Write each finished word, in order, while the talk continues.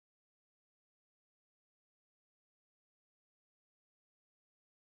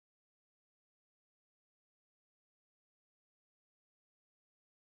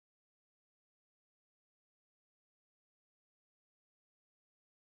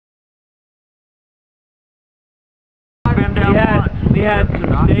been down once. We had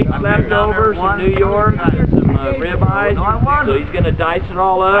some steaks left over, some New York, and some ribeyes. So he's gonna dice it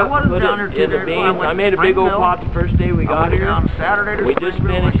all up, put it in the beans. I made a big old pot the first day we got here. We just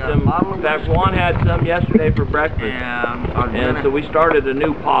finished them. In fact, Juan had some yesterday for breakfast, and so we started a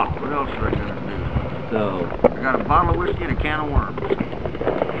new pot. What else are I gonna do? So I got a bottle of whiskey and a can of worms.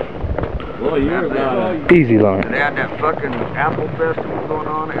 well, you're about easy, Lawrence. They had that fucking apple festival going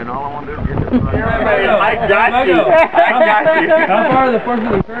on, and all I want to do is get this right. I got you. I got you. How far are the first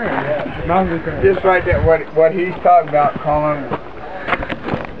of the current? Yeah. Mountain of the current. Just right there, what he's talking about, Colin.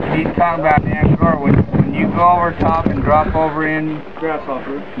 He's talking about the Angora. When you go over top and drop over in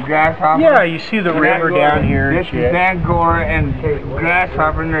Grasshopper. Yeah, you see the river down here. This is Angora and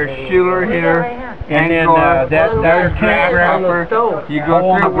Grasshopper, and there's Schuler here. And then there's Grasshopper. You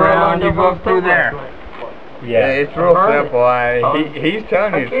go through Brown, you go through there. Yeah, it's real simple. He's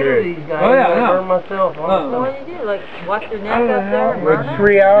telling you the truth. Oh yeah, no. So what do you do? Like watch your neck up there and burn it?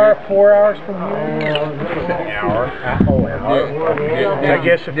 3 hours, 4 hours from here. An hour. I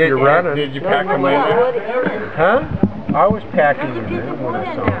guess if you're running. Did you pack them in there? Huh? I was packing them in there.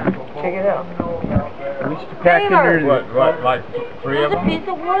 Check it out. I used to pack in there. What, like 3 of There's a them? piece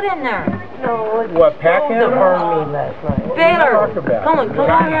of wood in there. No, it's What, packing them? burned me last night. Baylor, come on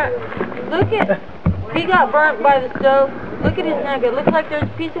here. Look at, he got burnt by the stove. Look at his neck. It looks like there's a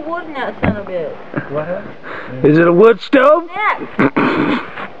piece of wood in that son of a bitch. What? Is it a wood stove? Neck.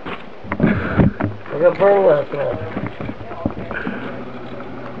 I got burned last night.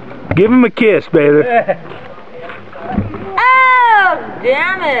 Give him a kiss, baby. Oh,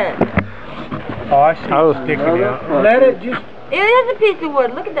 damn it. Oh, I see it sticking out. Let it just... It is a piece of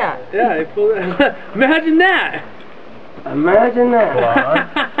wood. Look at that. Yeah, they pulled it. Imagine that. Imagine that.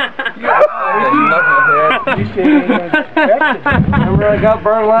 Remember I got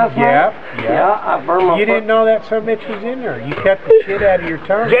burned last night? Yeah. Yeah, I burned my You didn't know that some bitch was in there. You kept the shit out of your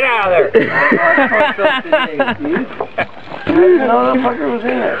tongue. Get out of there. I didn't know that fucker was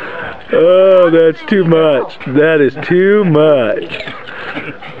in there. Oh, that's too much. That is too much.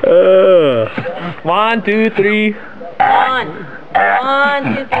 1, 2, 3. One,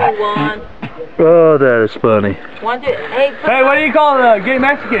 2, 3, 1. Oh, that is funny. 1, 2. Hey, Hey, what do you call gay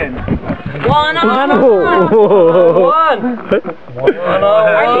Mexican? 1 on 1.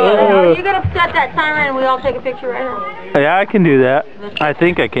 Are you gonna set that timer and we all take a picture right here? Yeah, I can do that. I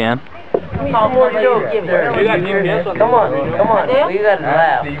think I can. Come on, you gotta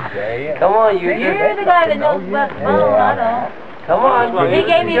laugh. Come on, you're the guy that knows best phone, I don't. Come on, he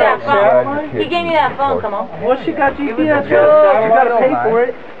gave me that phone. He gave me that phone, come on. What's she got GPS? You gotta pay for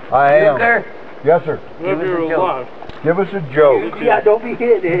it. I am. Yes, sir. Give us a joke. Give us a joke. Yeah, don't be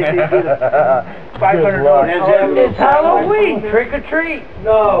hitting it. $500. It's Halloween, trick or treat.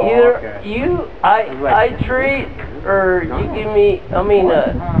 No. Either I treat, or you give me,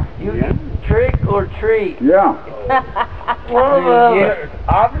 you trick or treat. Yeah. One of them.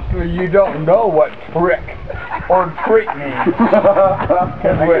 Obviously, you don't know what trick or treat means.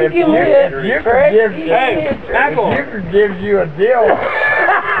 If you could give you a deal,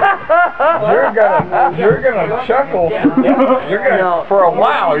 you're gonna chuckle. For a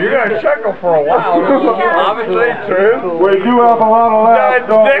while. You're gonna chuckle for a while. Obviously, true. We do have a lot of laughs,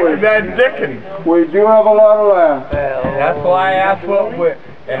 don't we? That's Dickens. We do have a lot of laughs. That's why I asked what we.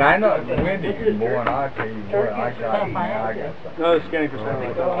 And I know Wendy, boy, and I tell you what, I got something. No, it's scanning for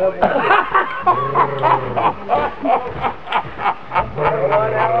something.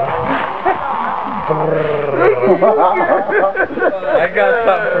 I got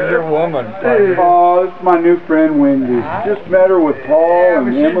something for your woman. Oh, this is my new friend Wendy. Just met her with Paul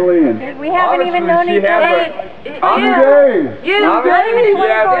and Emily, and We haven't even known each other. 2 days. Obviously,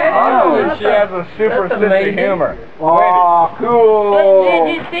 she has a super sense of humor. Oh, cool.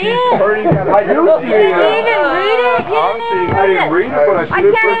 Did you see it? I do see Did you it. even read it? I didn't read it, but I I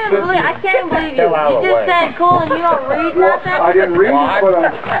can't even believe you. You just said cool and you don't read nothing? I didn't read it,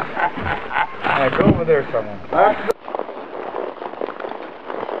 but Go over there, someone.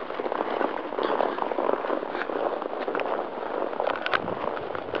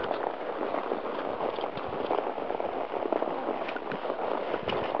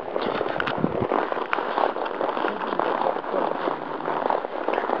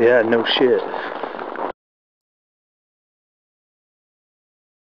 Yeah, no shit.